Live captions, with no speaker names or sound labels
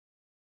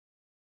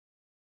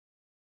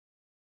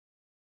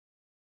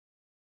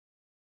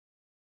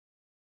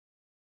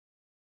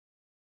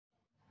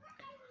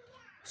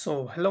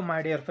So, hello,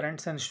 my dear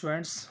friends and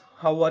students.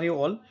 How are you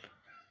all?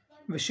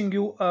 Wishing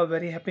you a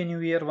very happy new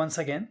year once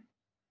again.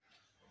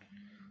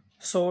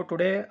 So,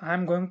 today I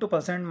am going to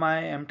present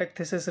my M.Tech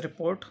Thesis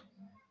report,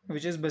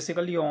 which is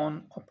basically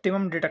on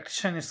optimum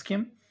detection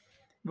scheme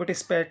with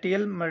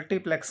spatial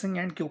multiplexing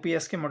and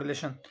QPSK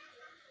modulation.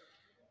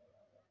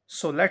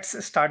 So,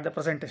 let's start the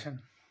presentation.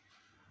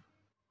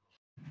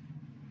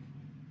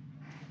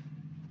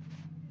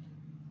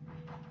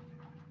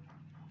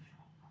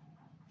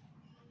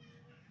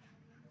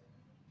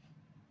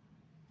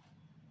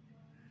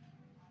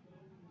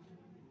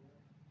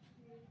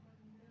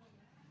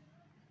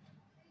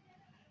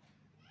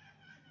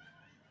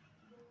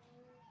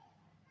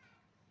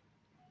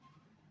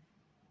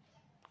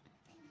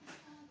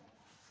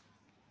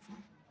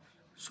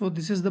 So,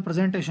 this is the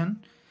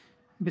presentation.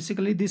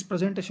 Basically, this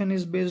presentation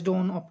is based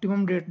on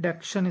optimum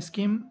detection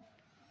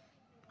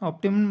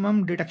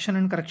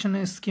and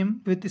correction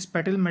scheme with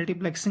spatial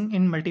multiplexing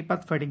in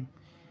multipath fading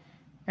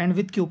and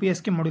with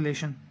QPSK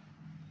modulation.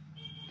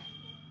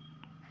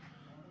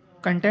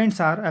 Contents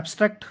are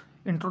abstract,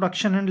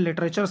 introduction and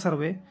literature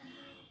survey,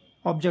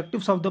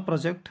 objectives of the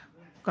project,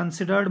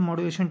 considered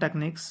modulation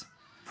techniques,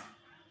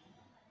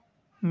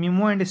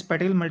 MIMO and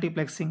spatial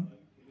multiplexing,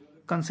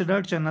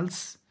 considered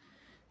channels,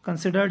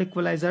 considered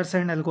equalizers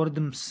and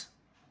algorithms,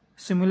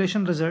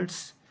 simulation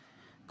results,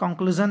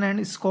 conclusion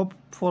and scope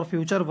for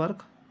future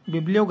work,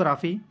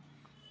 bibliography,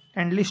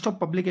 and list of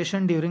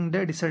publication during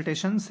the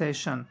dissertation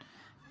session.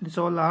 These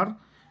all are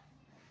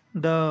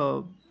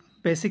the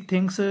basic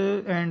things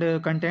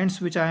and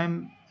contents which I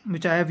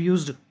have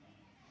used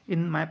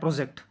in my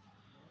project.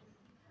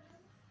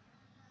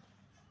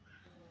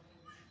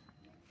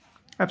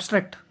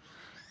 Abstract.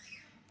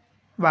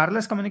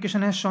 Wireless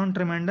communication has shown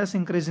tremendous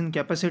increase in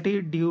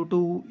capacity due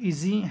to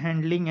easy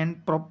handling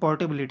and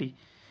portability.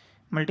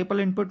 Multiple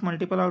input,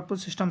 multiple output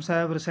systems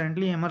have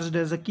recently emerged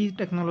as a key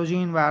technology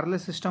in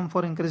wireless system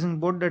for increasing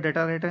both the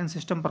data rate and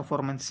system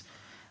performance.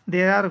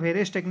 There are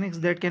various techniques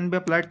that can be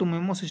applied to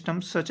MIMO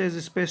systems such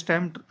as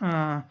space-time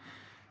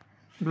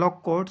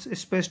block codes,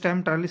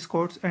 space-time trellis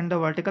codes, and the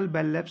vertical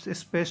bell labs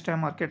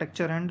space-time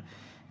architecture and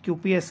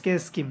QPSK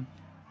scheme.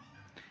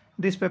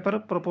 This paper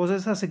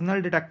proposes a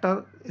signal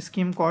detector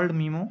scheme called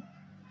MIMO.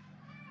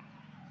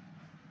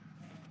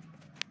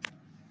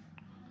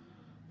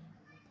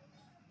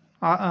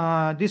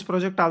 This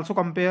project also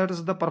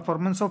compares the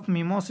performance of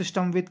MIMO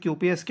system with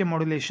QPSK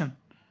modulation.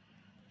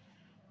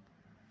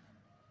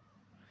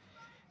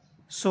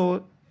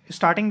 So,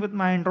 starting with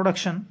my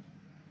introduction,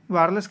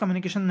 wireless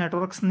communication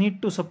networks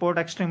need to support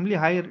extremely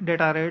high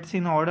data rates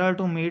in order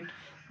to meet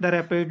the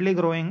rapidly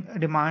growing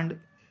demand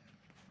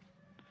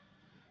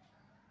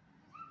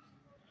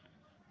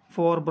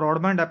for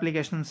broadband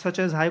applications such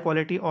as high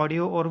quality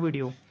audio or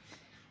video.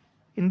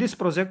 In this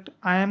project,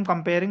 I am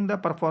comparing the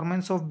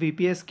performance of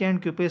BPSK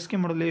and QPSK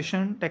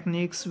modulation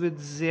techniques with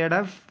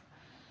ZF,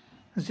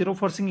 zero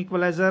forcing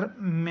equalizer,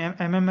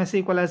 MMS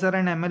equalizer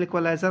and ML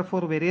equalizer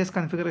for various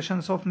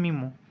configurations of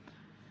MIMO.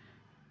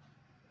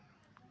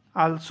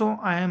 Also,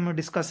 I am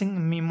discussing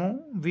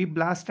MIMO,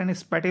 V-blast and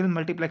spatial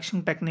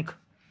multiplexing technique.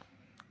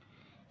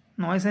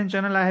 Noise and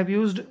channel, I have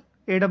used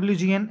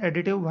AWGN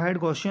additive wide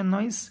Gaussian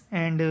noise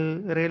and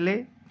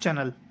relay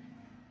channel.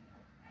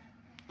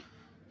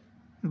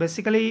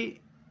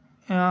 Basically,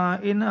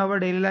 in our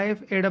daily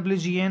life,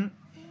 AWGN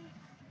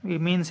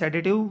means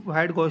additive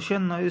wide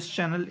Gaussian noise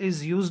channel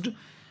is used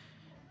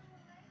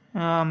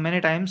many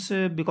times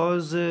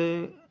because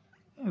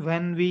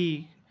when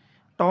we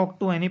talk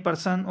to any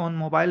person on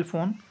mobile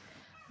phone,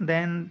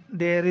 then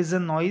there is a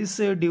noise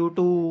due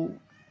to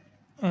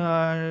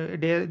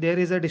there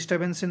is a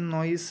disturbance in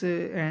noise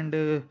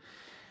and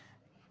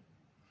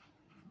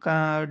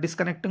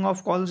disconnecting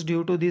of calls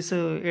due to this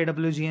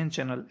AWGN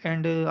channel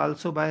and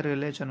also by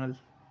relay channel.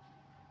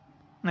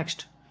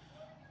 Next,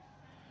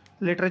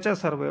 literature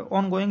survey.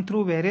 On going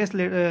through various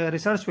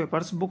research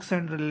papers, books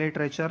and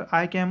literature,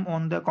 I came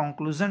on the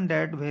conclusion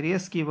that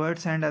various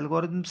keywords and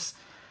algorithms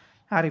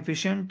are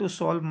efficient to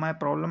solve my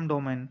problem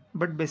domain.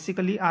 But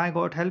basically, I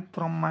got help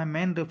from my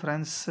main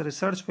reference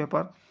research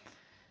paper,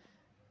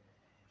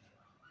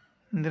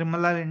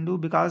 Nirmala Lindu,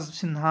 Vikas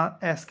Sinha,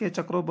 S.K.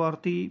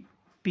 Chakraborty,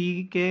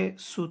 P.K.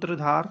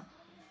 Sutradhar,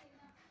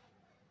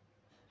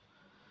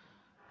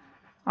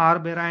 R.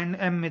 Bera and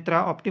M.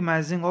 Mitra,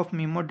 optimizing of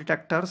MIMO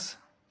detectors.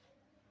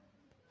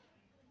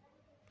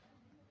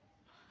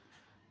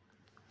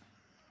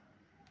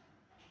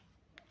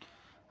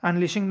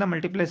 Unleashing the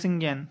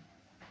multiplexing gain.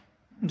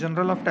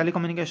 Journal of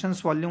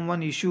Telecommunications, Volume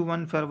 1, Issue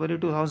 1, February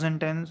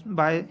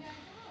 2010.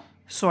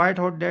 So I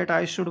thought that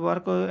I should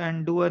work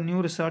and do a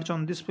new research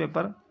on this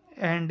paper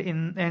and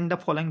in the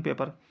following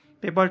paper.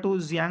 Paper 2,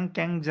 Xiang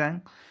Kang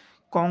Zhang,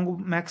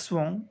 Kong Max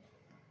Wong,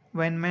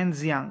 Wenman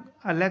Xiang,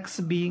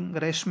 Alex B.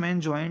 Greshman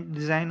joint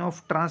design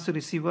of trans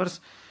receivers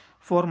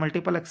for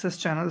multiple access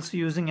channels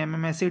using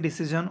MMSE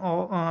decision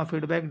or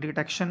feedback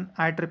detection,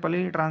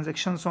 IEEE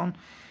transactions on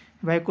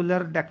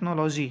vehicular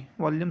technology,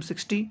 volume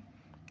 60,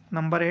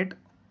 number 8,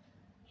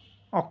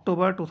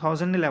 October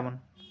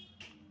 2011.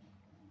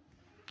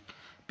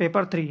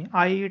 Paper 3,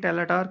 IE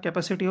Teletar,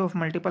 capacity of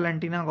multiple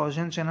antenna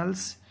Gaussian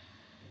channels.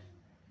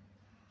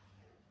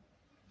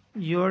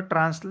 Your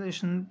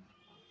translation,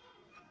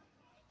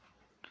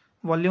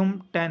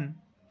 volume 10,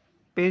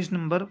 page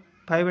number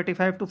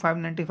 585 to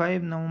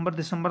 595, November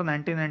December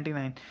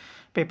 1999.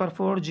 Paper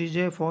 4,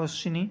 GJ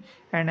Foscini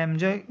and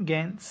MJ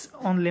Gaines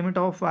on limit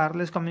of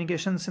wireless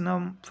communications in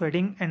a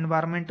fading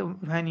environment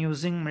when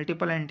using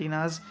multiple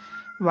antennas.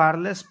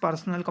 Wireless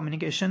personal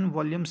communication,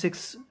 volume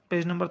 6,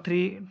 page number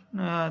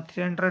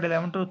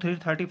 311 to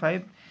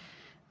 335,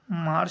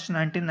 March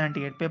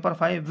 1998. Paper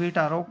 5, V.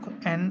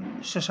 Tarok N.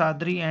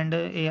 Shashadri and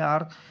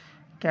A.R.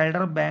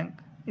 Calderbank,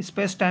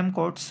 space-time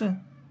codes.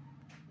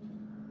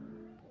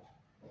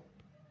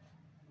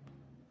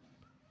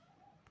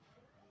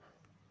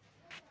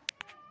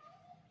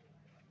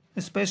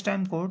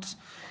 Space-time codes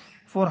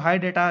for high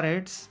data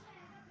rates,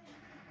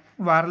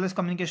 wireless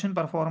communication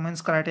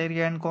performance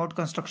criteria and code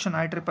construction,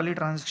 IEEE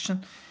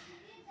transaction.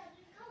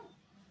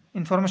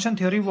 Information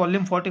theory,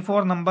 volume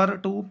 44, number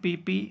 2,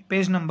 PP,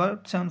 page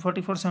number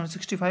 744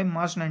 765,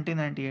 March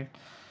 1998.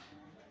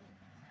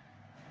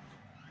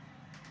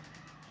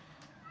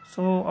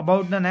 So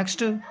about the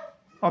next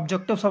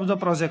objectives of the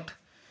project.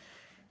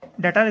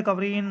 Data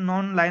recovery in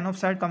non-line of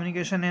sight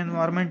communication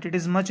environment, it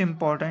is much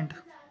important.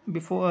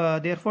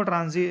 Therefore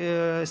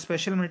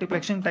special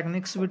multiplexing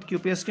techniques with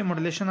QPSK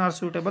modulation are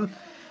suitable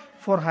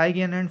for high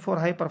gain and for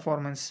high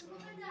performance.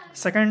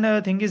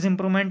 Second thing is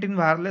improvement in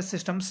wireless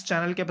systems,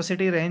 channel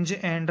capacity, range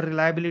and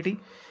reliability.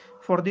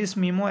 For this,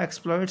 MIMO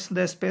exploits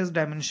the space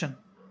dimension.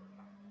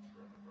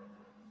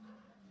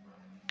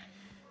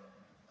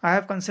 I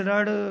have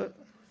considered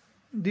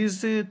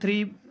these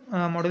three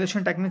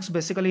modulation techniques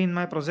basically in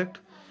my project: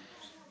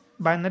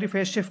 binary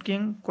phase shift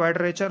keying,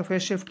 quadrature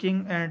phase shift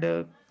keying,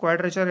 and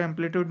quadrature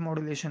amplitude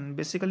modulation.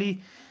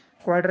 Basically,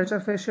 quadrature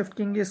phase shift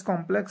keying is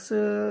complex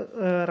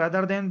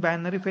rather than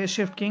binary phase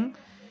shift keying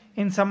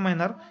in some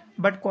manner,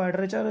 but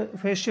quadrature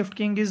phase shift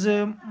keying is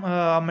a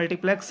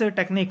multiplex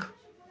technique,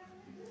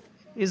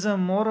 is a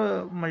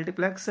more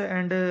multiplex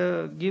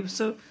and gives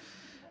the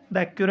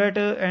accurate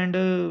and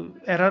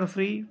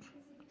error-free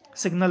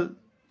signal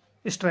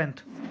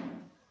strength.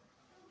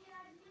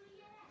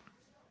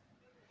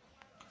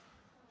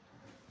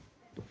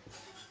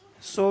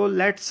 So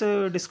let's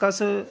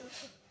discuss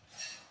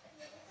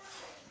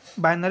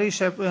binary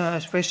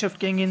phase shift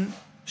keying in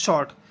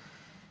short.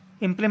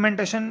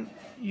 Implementation,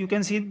 you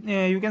can see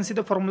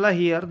the formula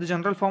here. The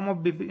general form of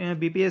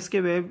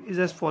BPSK wave is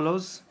as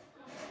follows.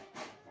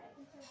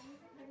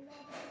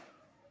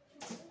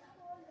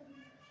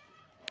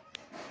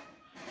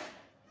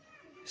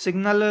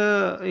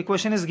 Signal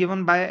equation is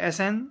given by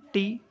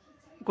SNT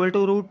equal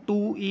to root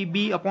 2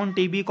 EB upon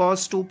TB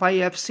cos 2 pi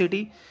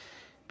FCT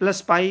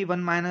plus pi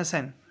 1 minus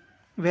n,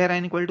 where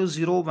n equal to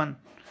 0, 1.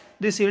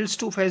 This yields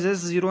two phases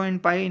 0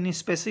 and pi. In a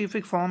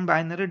specific form,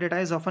 binary data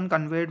is often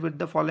conveyed with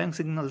the following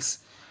signals.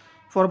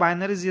 For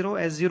binary 0,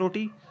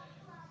 S0T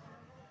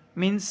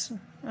means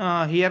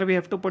here we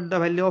have to put the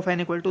value of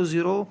n equal to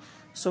 0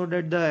 so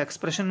that the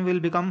expression will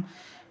become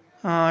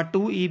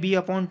 2 EB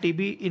upon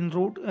TB in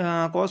root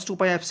cos 2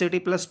 pi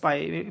FCT plus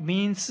pi,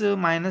 means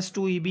minus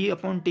 2 EB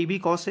upon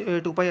TB cos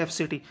 2 pi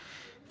FCT.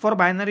 For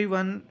binary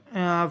 1,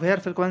 where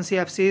frequency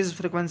Fc is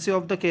frequency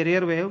of the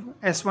carrier wave,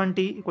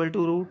 S1T equal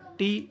to root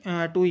T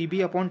 2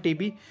 EB upon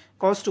TB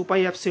cos 2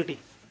 pi FCT.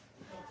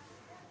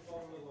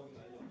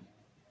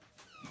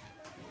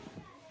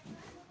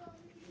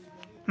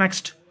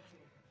 Next,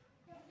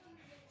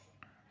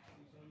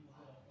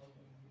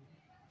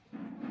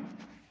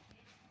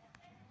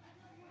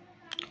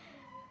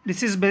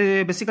 this is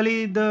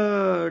basically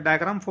the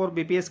diagram for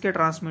BPSK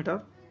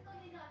transmitter.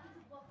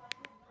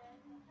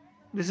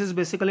 This is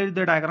basically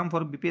the diagram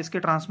for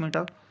BPSK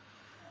transmitter.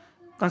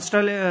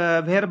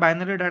 Consider where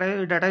binary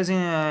data is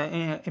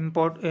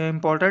imported,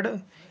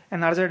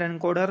 NRZ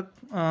encoder,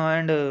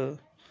 and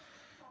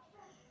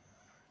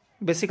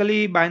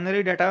basically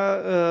binary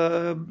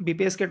data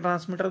BPSK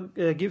transmitter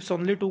gives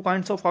only two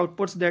kinds of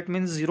outputs, that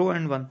means 0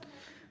 and 1.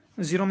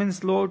 0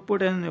 means low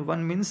output and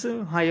 1 means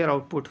higher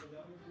output.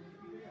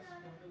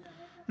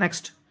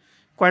 Next,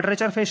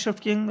 quadrature phase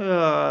shift keying.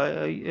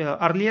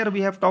 Earlier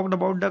we have talked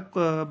about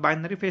the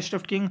binary phase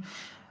shift keying.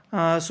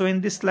 So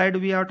in this slide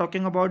we are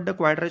talking about the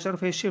quadrature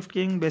phase shift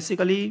keying.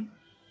 Basically,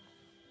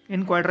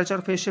 in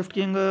quadrature phase shift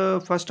keying,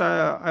 first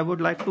I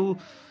would like to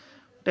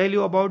tell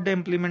you about the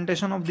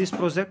implementation of this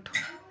project.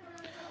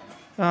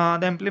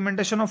 The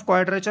implementation of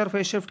quadrature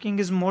phase shift keying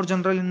is more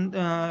general in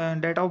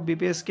data of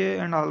BPSK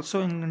and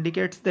also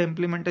indicates the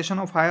implementation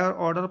of higher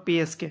order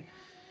PSK.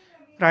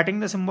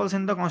 Writing the symbols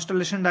in the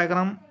constellation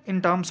diagram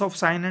in terms of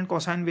sine and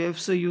cosine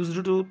waves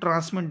used to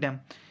transmit them.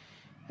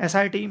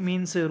 SIT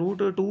means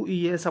root 2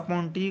 ES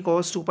upon T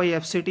cos 2 pi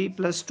FCT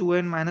plus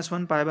 2n minus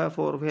 1 pi by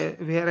 4,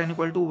 where n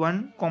equal to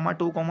 1,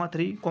 2,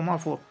 3,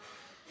 4.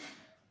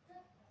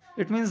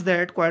 It means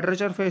that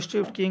quadrature phase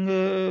shift keying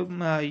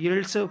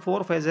yields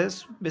 4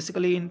 phases,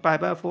 basically in pi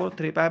by 4,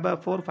 3 pi by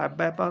 4, 5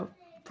 pi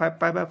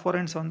by 4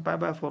 and 7 pi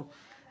by 4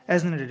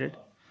 as needed.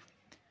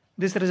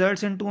 This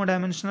results in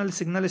two-dimensional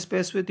signal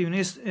space with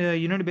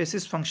unit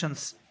basis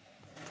functions.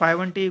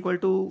 Phi1t equal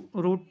to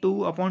root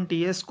 2 upon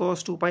ts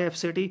cos 2 pi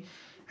fct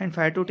and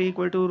phi2t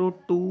equal to root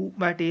 2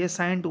 by ts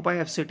sin 2 pi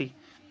fct.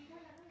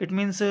 It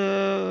means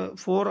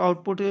 4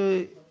 output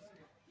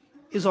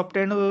is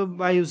obtained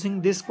by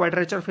using this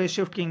quadrature phase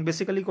shift keying.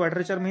 Basically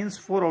quadrature means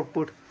 4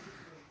 output.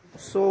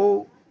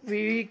 So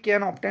we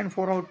can obtain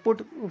 4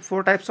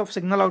 types of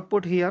signal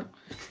output here,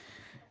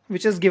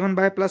 which is given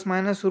by plus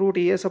minus root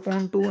es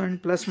upon 2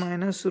 and plus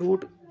minus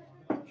root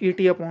et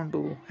upon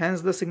 2.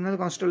 Hence the signal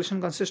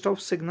constellation consists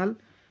of signal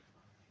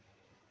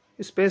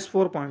space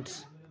 4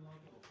 points.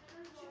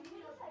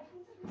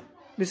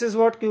 This is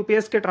what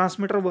QPSK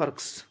transmitter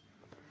works.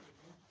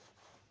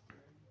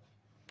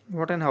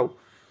 What and how?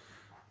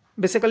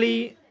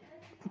 Basically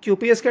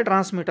QPSK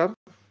transmitter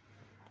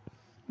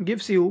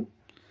gives you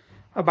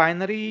a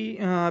binary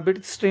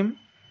bit stream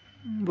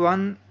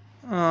 1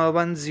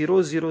 1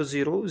 0 0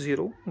 0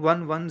 0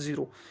 1 1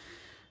 0.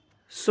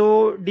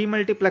 So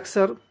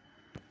demultiplexer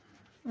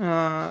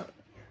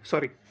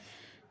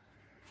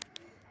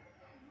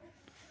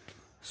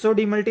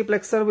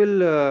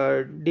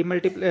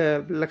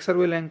demultiplexer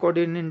will encode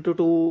it into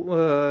two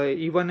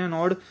even and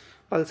odd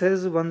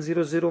pulses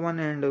 1001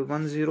 and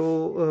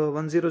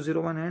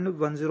 1001 and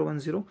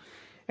 1010.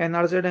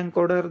 NRZ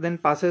encoder then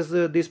passes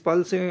this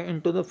pulse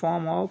into the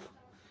form of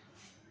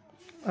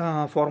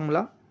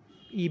formula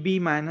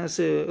EB minus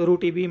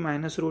root EB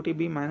minus root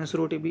EB minus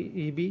root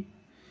EB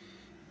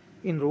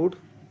in root.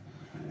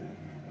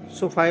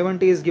 So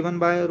phi1t is given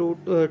by root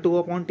 2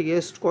 upon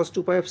ts cos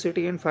 2 pi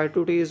fct and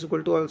phi2t is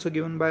equal to also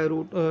given by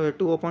root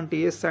 2 upon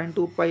ts sin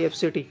 2 pi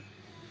fct.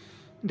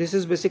 This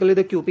is basically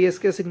the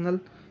QPSK signal.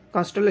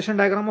 Constellation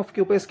diagram of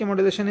QPSK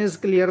modulation is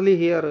clearly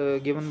here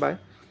given by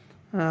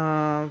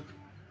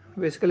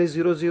basically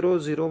 0 0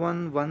 0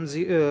 1 1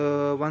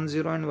 0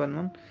 and 1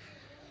 1.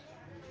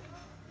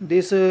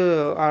 These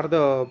are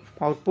the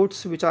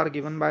outputs which are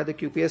given by the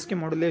QPSK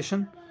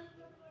modulation.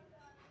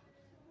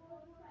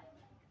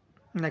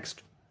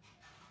 Next,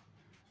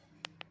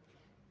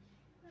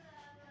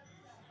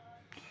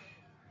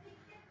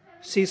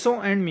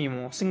 CISO and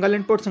MIMO, single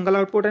input, single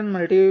output, and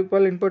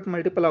multiple input,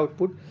 multiple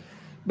output.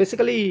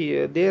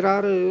 Basically, there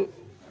are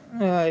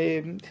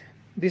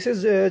this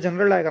is a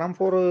general diagram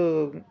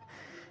for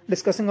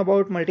discussing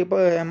about multiple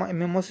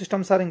MIMO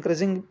systems are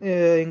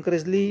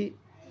increasingly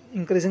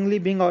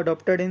being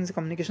adopted in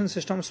communication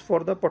systems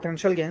for the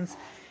potential gains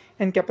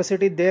and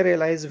capacity they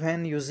realize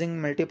when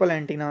using multiple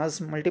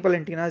antennas. Multiple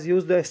antennas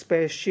use the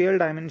spatial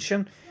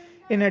dimension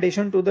in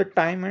addition to the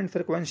time and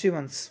frequency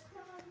ones,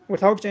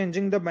 without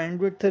changing the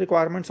bandwidth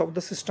requirements of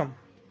the system.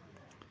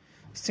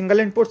 Single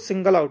input,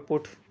 single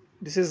output.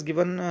 This is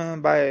given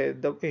in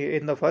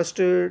the first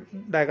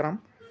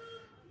diagram.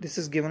 This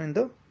is given in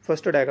the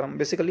first diagram.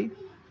 Basically,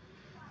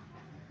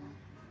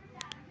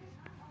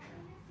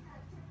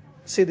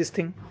 see this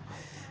thing.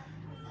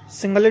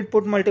 Single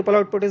input, multiple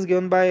output is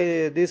given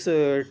by this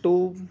this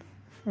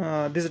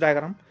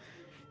diagram,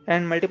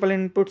 and multiple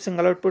input,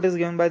 single output is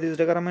given by this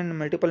diagram, and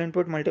multiple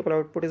input, multiple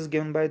output is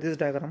given by this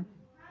diagram.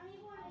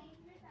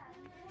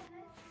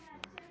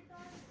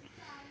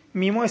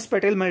 MIMO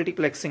spatial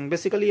multiplexing.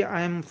 Basically,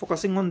 I am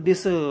focusing on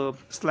this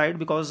slide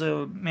because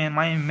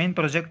my main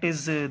project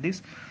is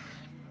this.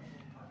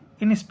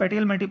 In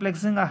spatial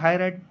multiplexing, a high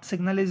rate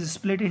signal is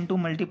split into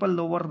multiple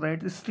lower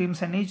rate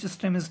streams, and each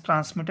stream is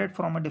transmitted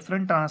from a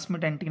different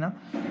transmit antenna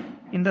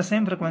in the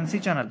same frequency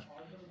channel.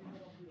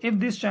 If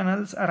these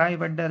channels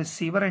arrive at the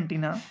receiver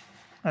antenna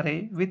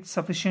array with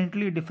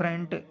sufficiently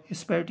different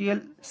spatial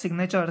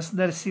signatures,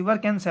 the receiver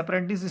can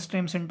separate these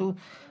streams into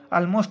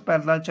almost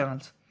parallel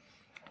channels.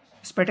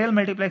 Spatial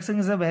multiplexing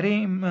is a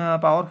very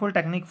powerful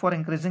technique for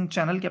increasing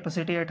channel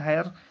capacity at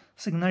higher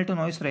signal to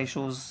noise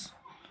ratios.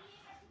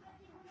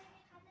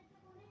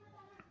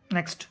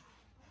 Next,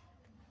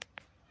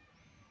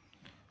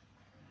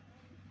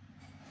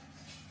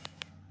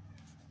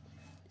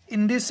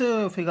 in this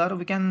figure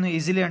we can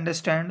easily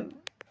understand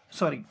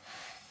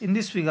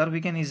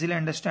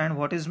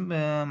what is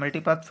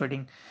multipath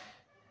feeding.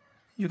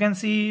 You can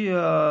see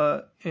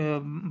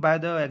by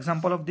the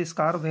example of this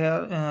car,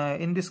 where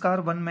in this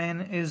car one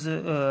man is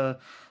two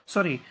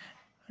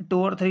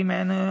or three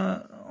men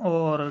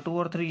or 2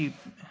 or 3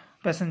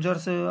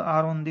 passengers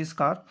are on this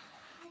car.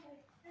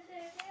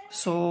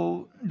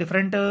 So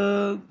different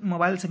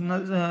mobile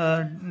signals,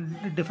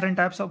 different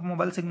types of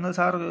mobile signals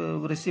are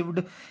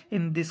received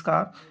in this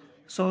car.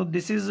 So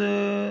this is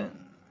the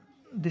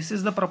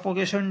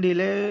propagation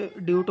delay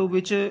due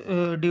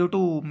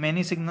to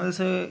many signals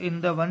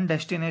in the one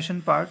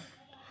destination part.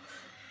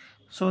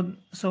 So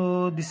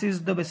this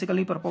is the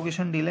basically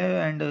propagation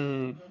delay, and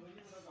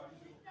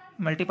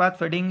multipath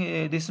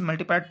feeding. This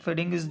multipath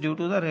feeding is due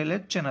to the relay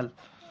channel.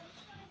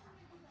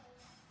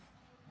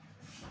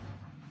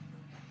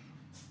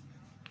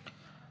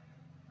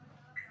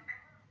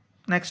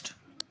 Next,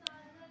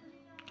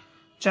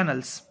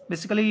 channels.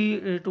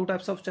 Basically, 2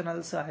 types of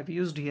channels I have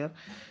used here: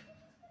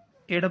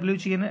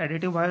 AWG and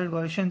additive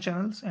Gaussian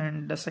channels,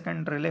 and the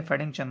second relay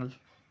feeding channel.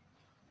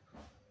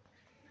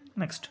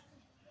 Next,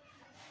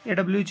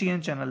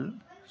 AWGN channel.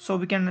 So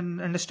we can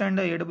understand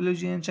the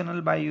AWGN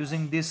channel by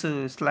using this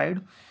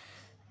slide.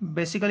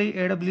 Basically,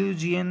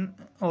 AWGN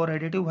or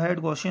additive wide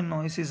Gaussian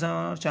noise is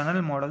a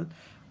channel model.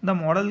 The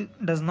model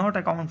does not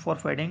account for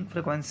fading,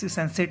 frequency,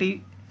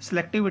 sensitivity,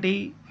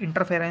 selectivity,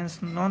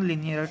 interference,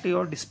 non-linearity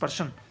or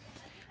dispersion.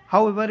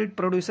 However, it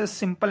produces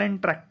simple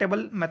and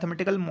tractable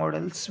mathematical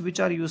models which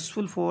are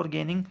useful for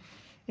gaining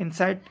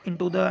insight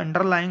into the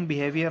underlying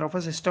behavior of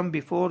a system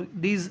before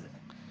these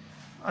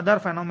other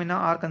phenomena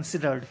are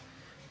considered.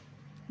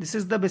 This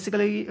is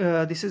basically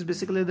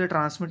the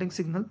transmitting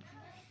signal.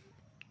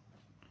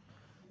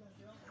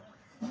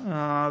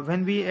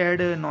 When we add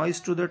noise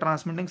to the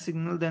transmitting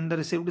signal, then the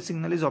received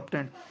signal is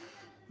obtained,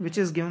 which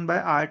is given by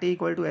RT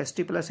equal to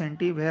ST plus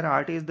NT, where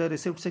RT is the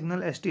received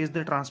signal, ST is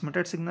the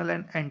transmitted signal,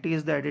 and NT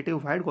is the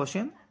additive wide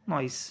Gaussian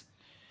noise.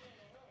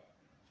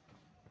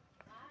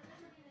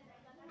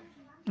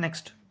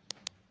 Next,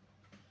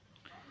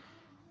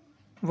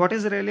 what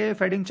is relay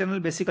fading channel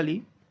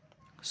basically?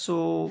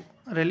 So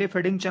relay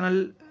fading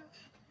channel,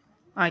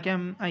 I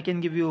can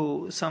give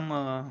you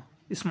some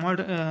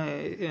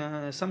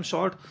some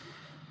short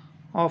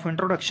of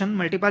introduction.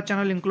 Multipath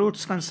channel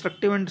includes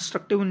constructive and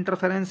destructive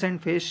interference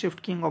and phase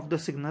shift keying of the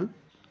signal.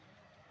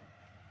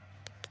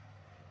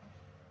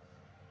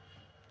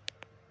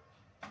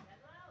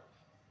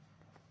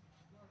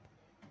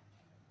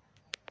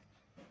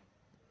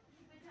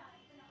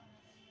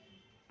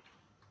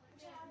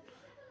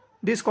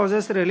 This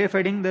causes relay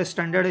fading. The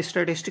standard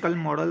statistical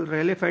model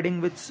relay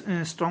fading with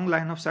strong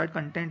line of sight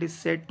content is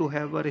said to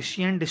have a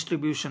Riccian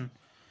distribution.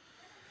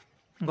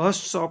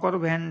 Ghosts occur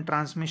when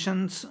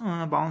transmissions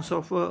bounce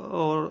off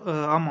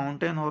a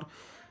mountain or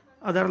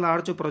other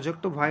large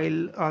project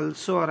while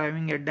also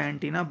arriving at the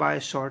antenna by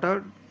a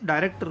shorter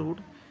direct route,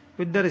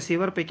 with the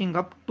receiver picking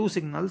up two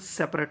signals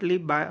separately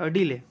by a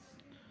delay.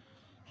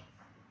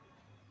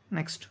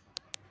 Next,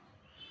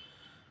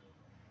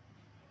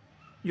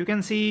 you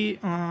can see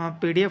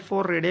PDF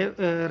for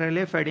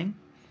relay fading.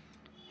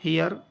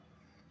 Here,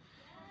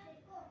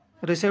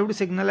 received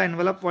signal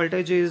envelope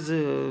voltage is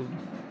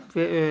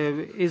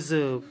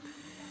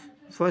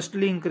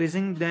firstly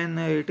increasing, then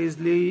it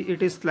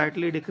is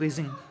slightly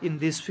decreasing in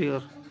this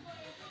sphere.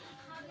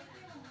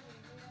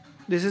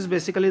 This is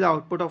basically the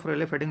output of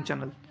relay fading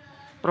channel.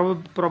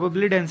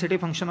 Probability density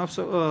function of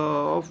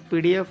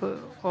PDF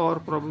or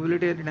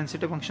probability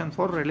density function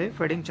for relay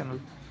fading channel.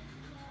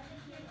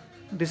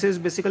 This is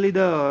basically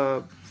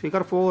the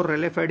figure for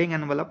relay fading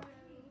envelope,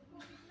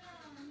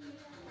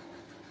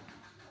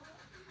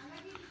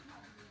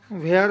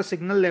 where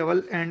signal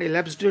level and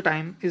elapsed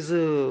time is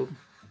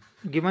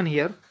given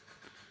here.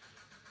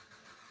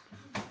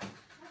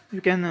 You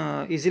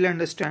can easily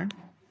understand.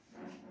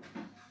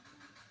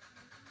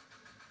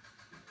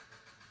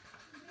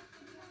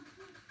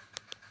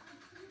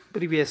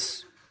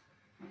 Previous,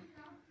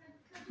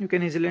 you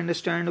can easily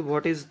understand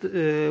what is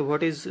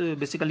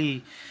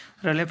basically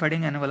relay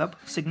fading envelope.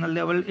 Signal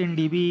level in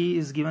dB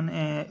is given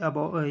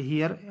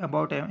here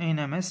about in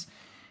ms,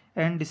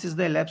 and this is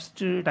the elapsed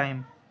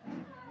time.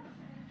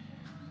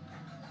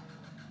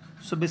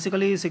 So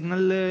basically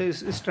signal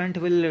strength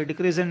will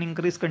decrease and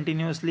increase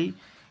continuously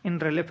in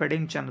relay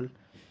fading channel.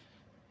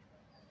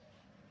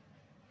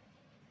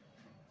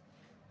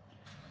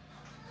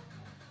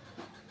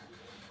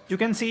 You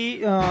can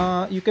see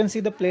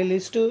the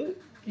playlist.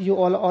 You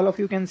all of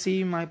you can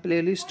see my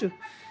playlist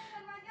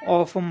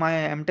of my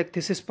M.Tech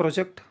Thesis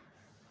project.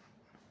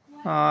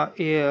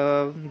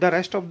 The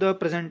rest of the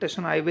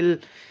presentation I will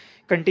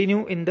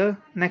continue in the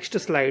next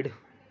slide,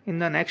 in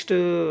the next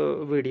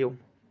video.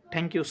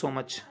 Thank you so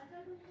much.